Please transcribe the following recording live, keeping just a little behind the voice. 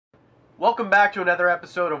Welcome back to another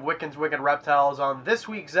episode of Wiccan's Wicked Reptiles. On this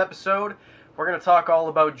week's episode, we're going to talk all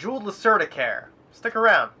about jeweled Lacerta care. Stick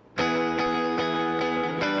around.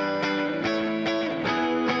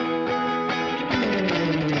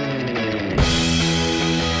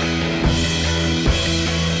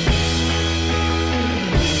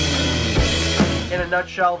 In a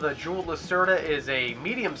nutshell, the jeweled Lacerta is a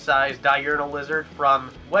medium-sized diurnal lizard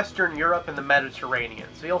from Western Europe and the Mediterranean.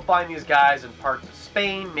 So you'll find these guys in parts of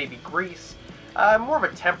Spain, maybe Greece, more of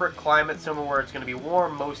a temperate climate, somewhere where it's going to be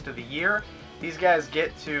warm most of the year. These guys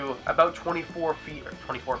get to about 24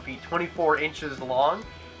 inches long.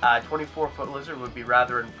 24-foot lizard would be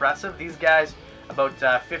rather impressive. These guys, about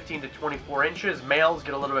 15 to 24 inches. Males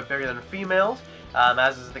get a little bit bigger than females,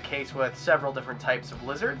 as is the case with several different types of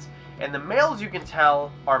lizards. And the males, you can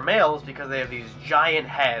tell, are males because they have these giant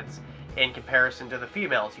heads in comparison to the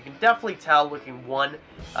females. You can definitely tell looking one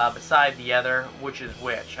beside the other which is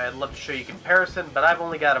which. I'd love to show you a comparison, but I've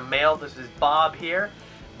only got a male. This is Bob here.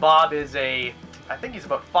 Bob is I think he's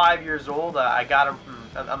about 5 years old. I got him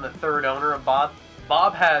from, I'm the third owner of Bob.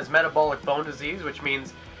 Bob has metabolic bone disease, which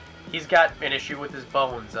means he's got an issue with his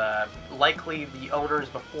bones. Likely the owners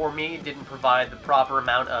before me didn't provide the proper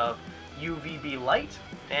amount of UVB light,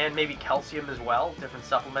 and maybe calcium as well, different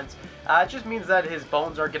supplements. It just means that his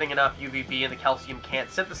bones aren't getting enough UVB and the calcium can't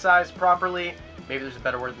synthesize properly. Maybe there's a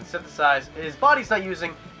better word than synthesize. His body's not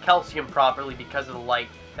using calcium properly because of the light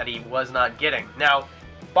that he was not getting. Now,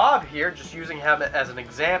 Bob here, just using him as an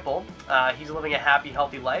example, he's living a happy,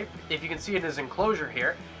 healthy life. If you can see in his enclosure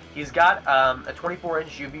here, he's got a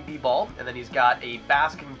 24-inch UVB bulb, and then he's got a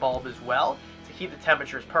basking bulb as well to keep the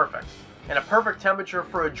temperatures perfect. And a perfect temperature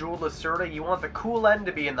for a jeweled Lacerta, you want the cool end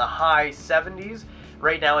to be in the high 70s.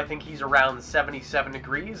 Right now I think he's around 77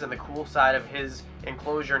 degrees in the cool side of his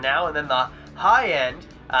enclosure now. And then the high end,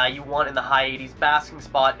 you want in the high 80s, basking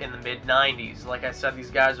spot in the mid 90s. Like I said,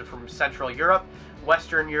 these guys are from Central Europe,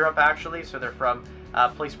 Western Europe actually, so they're from a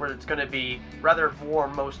place where it's going to be rather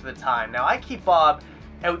warm most of the time. Now I keep Bob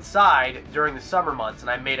outside during the summer months,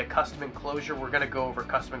 and I made a custom enclosure. We're going to go over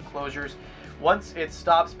custom enclosures once it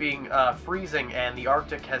stops being freezing and the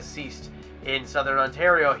Arctic has ceased in southern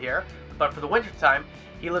Ontario here. But for the winter time,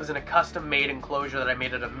 he lives in a custom made enclosure that I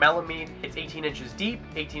made out of melamine. It's 18 inches deep,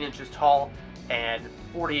 18 inches tall, and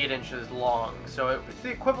 48 inches long. So it's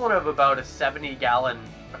the equivalent of about a 70-gallon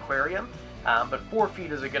aquarium. But 4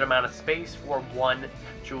 feet is a good amount of space for one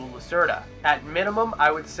jeweled Lacerta. At minimum,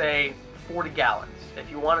 I would say 40 gallons.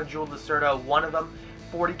 If you want a jeweled Lacerta, one of them,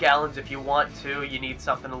 40 gallons. If you want to, you need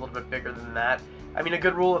something a little bit bigger than that. I mean, a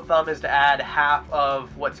good rule of thumb is to add half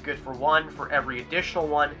of what's good for one for every additional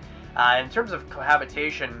one. In terms of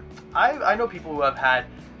cohabitation, I know people who have had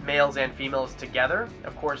males and females together.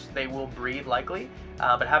 Of course, they will breed likely,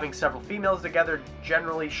 but having several females together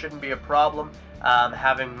generally shouldn't be a problem.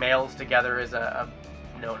 Having males together is a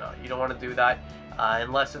no-no. You don't want to do that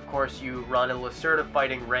unless, of course, you run a Lacerta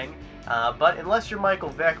fighting ring. But unless you're Michael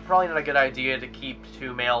Vick, probably not a good idea to keep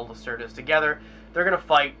two male Lacertas together. They're going to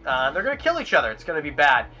fight. They're going to kill each other. It's going to be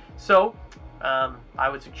bad. So I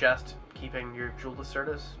would suggest keeping your jeweled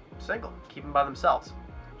Lacertas single. Keep them by themselves.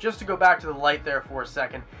 Just to go back to the light there for a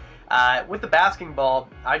second, with the basking bulb,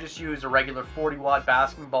 I just use a regular 40-watt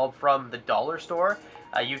basking bulb from the dollar store.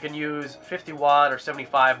 You can use 50-watt or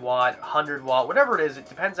 75-watt, 100-watt, whatever it is. It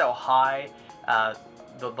depends how high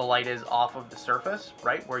the light is off of the surface,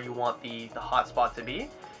 right, where you want the hot spot to be.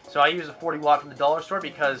 So I use a 40-watt from the dollar store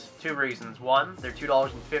because two reasons. One, they're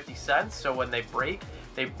 $2.50, so when they break,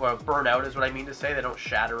 they burn out is what I mean to say. They don't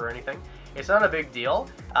shatter or anything. It's not a big deal.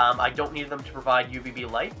 I don't need them to provide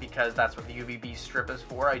UVB light because that's what the UVB strip is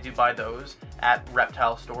for. I do buy those at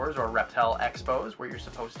reptile stores or reptile expos where you're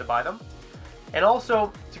supposed to buy them. And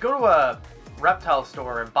also, to go to a reptile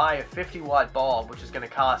store and buy a 50-watt bulb, which is going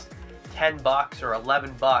to cost 10 bucks or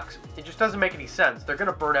 11 bucks, it just doesn't make any sense. They're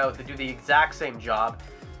going to burn out. They do the exact same job.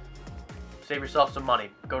 Save yourself some money.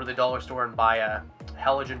 Go to the dollar store and buy a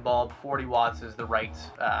halogen bulb. 40 watts is the right,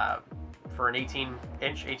 for an 18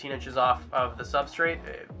 inches off of the substrate.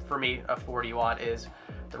 For me, a 40 watt is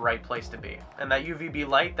the right place to be. And that UVB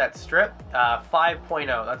light, that strip,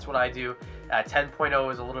 5.0, that's what I do.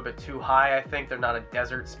 10.0 is a little bit too high, I think. They're not a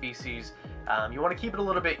desert species. You want to keep it a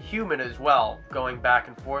little bit humid as well, going back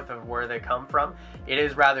and forth of where they come from. It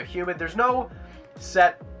is rather humid. There's no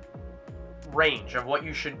set range of what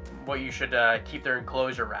you should keep their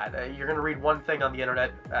enclosure at. You're going to read one thing on the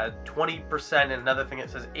internet, 20%, and another thing that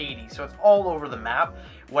says 80. So it's all over the map.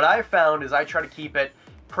 What I found is I try to keep it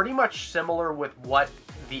pretty much similar with what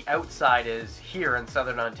the outside is here in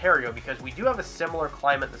southern Ontario, because we do have a similar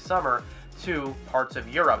climate in the summer to parts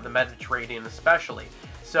of Europe, the Mediterranean especially.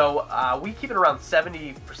 So we keep it around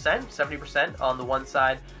 70% on the one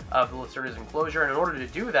side of the Lacerta's enclosure. And in order to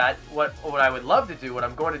do that, what I would love to do, what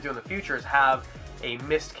I'm going to do in the future, is have a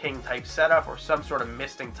Mist King type setup or some sort of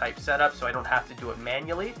misting type setup so I don't have to do it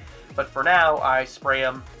manually. But for now, I spray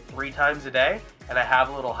them 3 times a day, and I have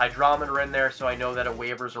a little hydrometer in there so I know that it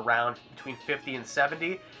wavers around between 50 and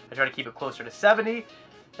 70. I try to keep it closer to 70.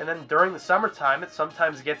 And then during the summertime, it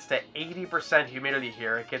sometimes gets to 80% humidity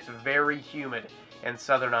here. It gets very humid in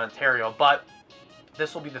southern Ontario. But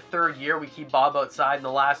this will be the 3rd year we keep Bob outside. In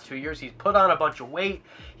the last 2 years, he's put on a bunch of weight.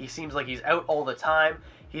 He seems like he's out all the time.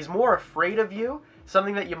 He's more afraid of you.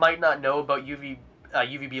 Something that you might not know about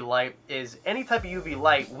UVB light is any type of UV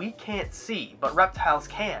light we can't see, but reptiles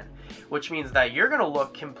can, which means that you're going to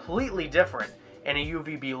look completely different in a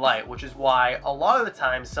UVB light, which is why a lot of the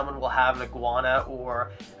times someone will have an iguana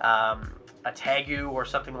or a tegu or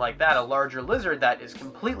something like that, a larger lizard that is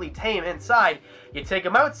completely tame inside. You take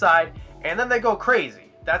them outside and then they go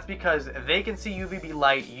crazy. That's because they can see UVB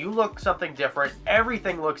light. You look something different.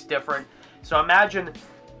 Everything looks different. So imagine,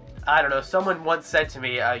 I don't know, someone once said to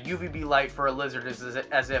me, UVB light for a lizard is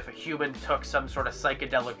as if a human took some sort of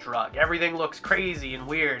psychedelic drug. Everything looks crazy and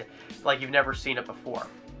weird, like you've never seen it before.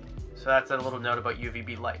 So that's a little note about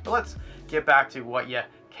UVB light. But let's get back to what you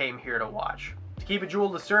came here to watch. To keep a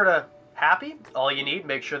jeweled Lacerta happy, all you need,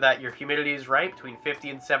 make sure that your humidity is right. Between 50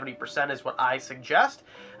 and 70% is what I suggest.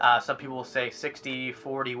 Some people will say 60,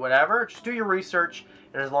 40, whatever. Just do your research,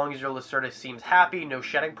 and as long as your Lacerta seems happy, no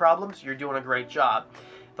shedding problems, you're doing a great job.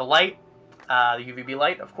 The light, the UVB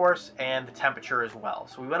light, of course, and the temperature as well.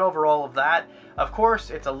 So we went over all of that. Of course,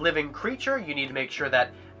 it's a living creature. You need to make sure that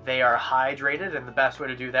they are hydrated, and the best way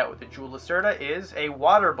to do that with the jeweled Lacerta is a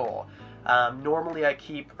water bowl. Normally I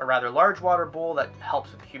keep a rather large water bowl that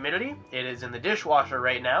helps with humidity. It is in the dishwasher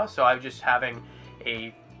right now, so I'm just having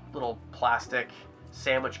a little plastic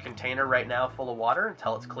sandwich container right now full of water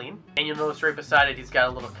until it's clean. And you'll notice right beside it, he's got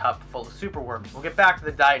a little cup full of superworms. We'll get back to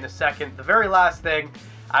the diet in a second. The very last thing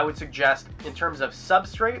I would suggest in terms of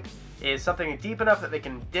substrate is something deep enough that they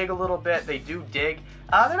can dig a little bit. They do dig.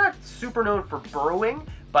 They're not super known for burrowing,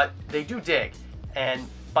 but they do dig. And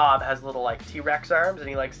Bob has little like T-Rex arms and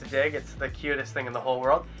he likes to dig. It's the cutest thing in the whole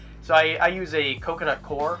world. So I use a coconut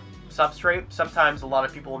core substrate. Sometimes a lot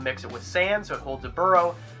of people will mix it with sand so it holds a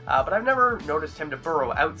burrow, but I've never noticed him to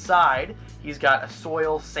burrow outside. He's got a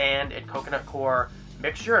soil, sand, and coconut core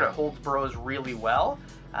mixture, and it holds burrows really well.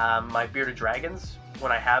 My bearded dragons,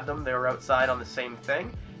 when I had them, they were outside on the same thing,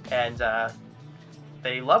 and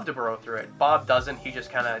they love to burrow through it. Bob doesn't. He just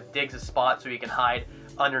kind of digs a spot so he can hide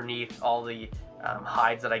underneath all the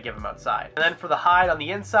hides that I give him outside. And then for the hide on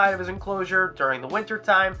the inside of his enclosure during the winter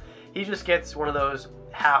time, he just gets one of those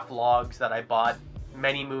half logs that I bought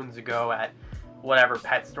many moons ago at whatever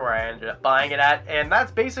pet store I ended up buying it at, and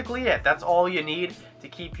that's basically it. That's all you need to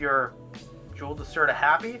keep your jeweled Lacerta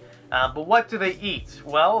happy. But what do they eat?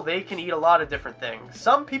 Well, they can eat a lot of different things.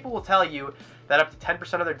 Some people will tell you that up to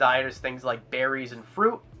 10% of their diet is things like berries and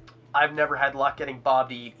fruit. I've never had luck getting Bob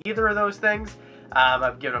to eat either of those things.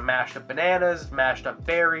 I've given him mashed up bananas, mashed up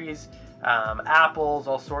berries, apples,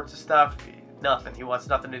 all sorts of stuff. Nothing. He wants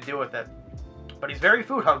nothing to do with it. But he's very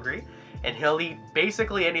food hungry, and he'll eat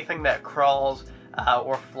basically anything that crawls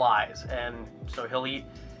or flies. And so he'll eat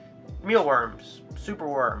mealworms,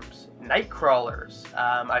 superworms, night crawlers.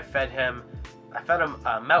 I fed him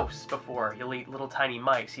a mouse before. He'll eat little tiny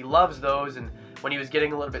mice. He loves those, and when he was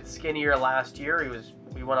getting a little bit skinnier last year,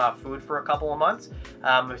 we went off food for a couple of months.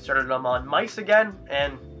 We started him on mice again,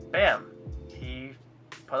 and bam, he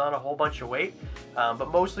put on a whole bunch of weight.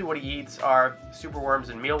 But mostly what he eats are superworms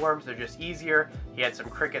and mealworms. They're just easier. He had some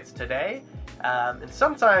crickets today. And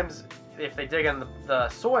sometimes if they dig in the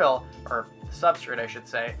soil, or the substrate I should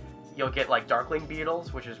say, you'll get like darkling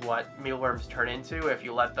beetles, which is what mealworms turn into if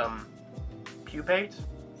you let them pupate,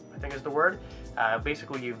 I think is the word.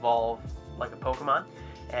 Basically you evolve like a Pokemon,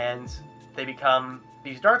 and they become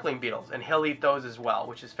these darkling beetles, and he'll eat those as well,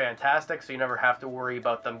 which is fantastic, so you never have to worry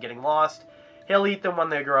about them getting lost. He'll eat them when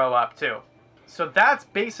they grow up too. So that's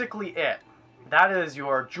basically it. That is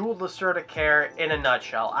your jeweled Lacerta care in a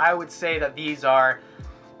nutshell. I would say that these are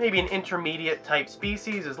maybe an intermediate type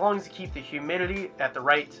species. As long as you keep the humidity at the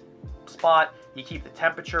right spot, you keep the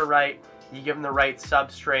temperature right, you give them the right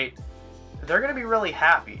substrate, they're going to be really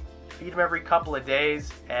happy. Feed them every couple of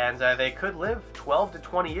days, and they could live 12 to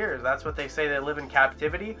 20 years. That's what they say they live in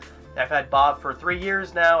captivity. I've had Bob for 3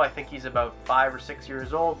 years now. I think he's about 5 or 6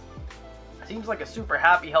 years old. Seems like a super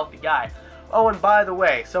happy, healthy guy. Oh, and by the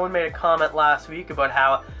way, someone made a comment last week about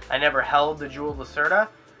how I never held the jeweled Lacerta.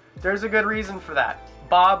 There's a good reason for that.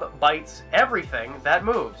 Bob bites everything that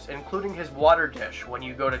moves, including his water dish. When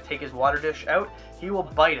you go to take his water dish out, he will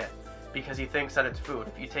bite it because he thinks that it's food.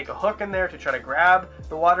 If you take a hook in there to try to grab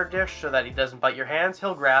the water dish so that he doesn't bite your hands,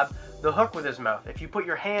 he'll grab the hook with his mouth. If you put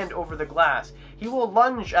your hand over the glass, he will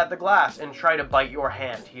lunge at the glass and try to bite your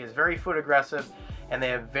hand. He is very food aggressive, and they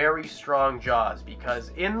have very strong jaws because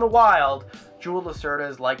in the wild, jeweled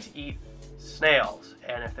Lacertas like to eat snails.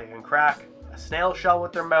 And if they can crack a snail shell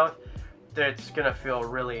with their mouth, it's gonna feel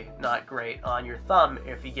really not great on your thumb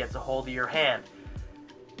if he gets a hold of your hand.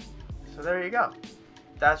 So there you go.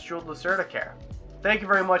 That's jeweled Lacerta care. Thank you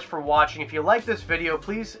very much for watching. If you like this video,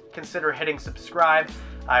 please consider hitting subscribe.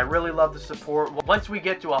 I really love the support. Once we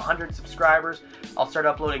get to 100 subscribers, I'll start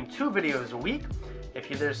uploading 2 videos a week. If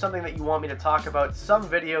there's something that you want me to talk about, some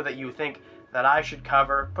video that you think that I should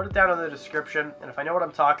cover, put it down in the description, and if I know what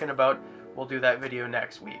I'm talking about, we'll do that video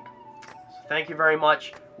next week. So thank you very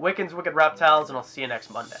much. Wickens, Wicked Reptiles, and I'll see you next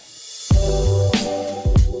Monday.